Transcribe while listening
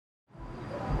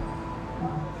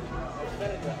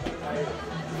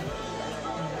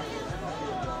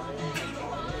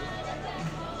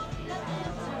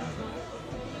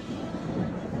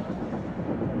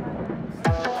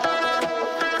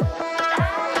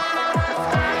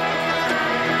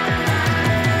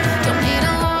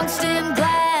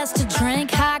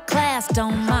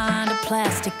Don't mind a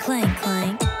plastic clink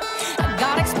clink. I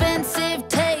got expensive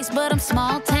taste, but I'm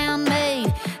small town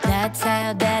made. That's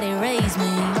how daddy raised me.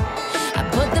 I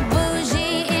put the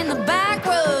bougie in the back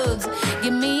roads.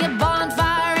 Give me a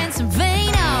bonfire and some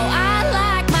vino. I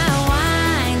like my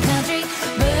wine country,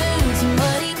 boots and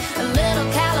buddy, a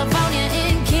little California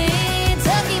in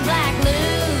Kentucky, black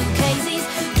Lucchese's,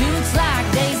 Dukes like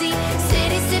Daisy,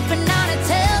 city sipping on a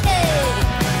tailgate,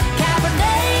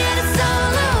 Cabernet and a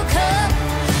solo.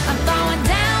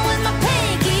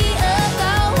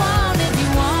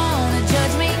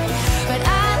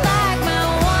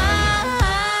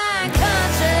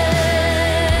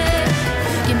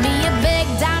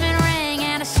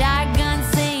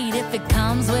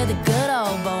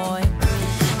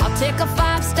 Take a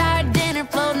five-star dinner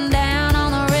floating down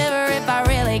on the river if I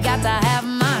really got to have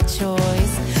my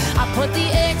choice. I put the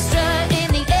extra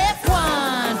in the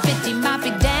F-150, my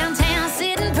big downtown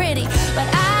sitting pretty. But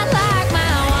I like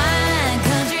my wine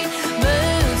country,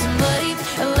 boots and buddy,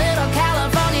 a little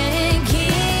California in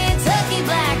Kentucky,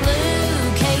 black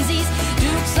Lucchese's,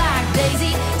 Dukes like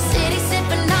Daisy, city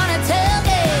sipping on a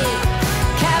tailgate,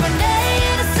 Cabernet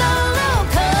and a solo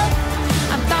cup.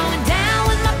 I'm throwing down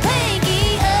with my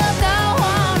pinky up.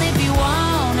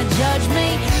 Judge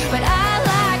me, but I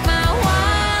like my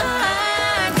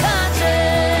wine country.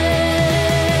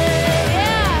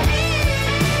 Yeah.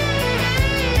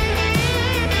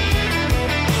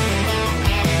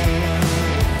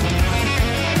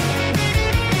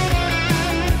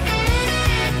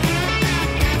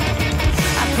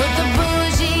 I put the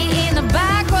bougie in the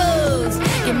back roads.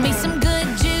 Give me some good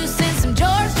juice and some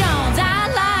George Jones. I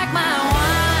like my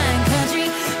wine country,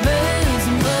 booze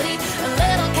and buddy, a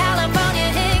little California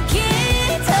in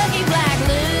Kentucky, black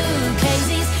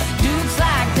Lucchese's, Dukes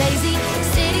like Daisy,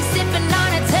 city sipping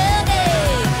on a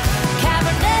tailgate,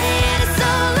 Cabernet and a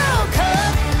solo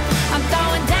cup. I'm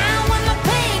throwing down with my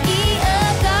pinky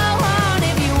up. Go on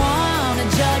if you wanna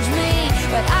judge me,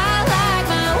 but I like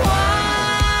my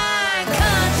wine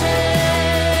country.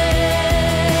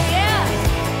 Yeah,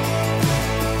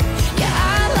 yeah,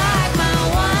 I like my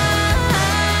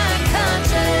wine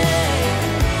country.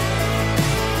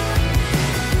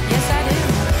 Yes, I do.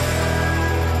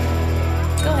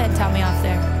 Go ahead, top me off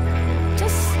there.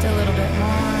 Just a little bit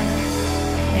more.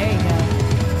 There you go.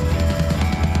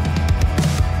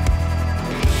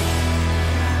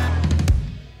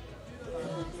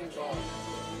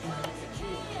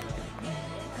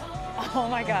 Oh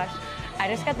my gosh, I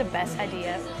just got the best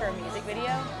idea for a music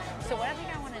video. So what I've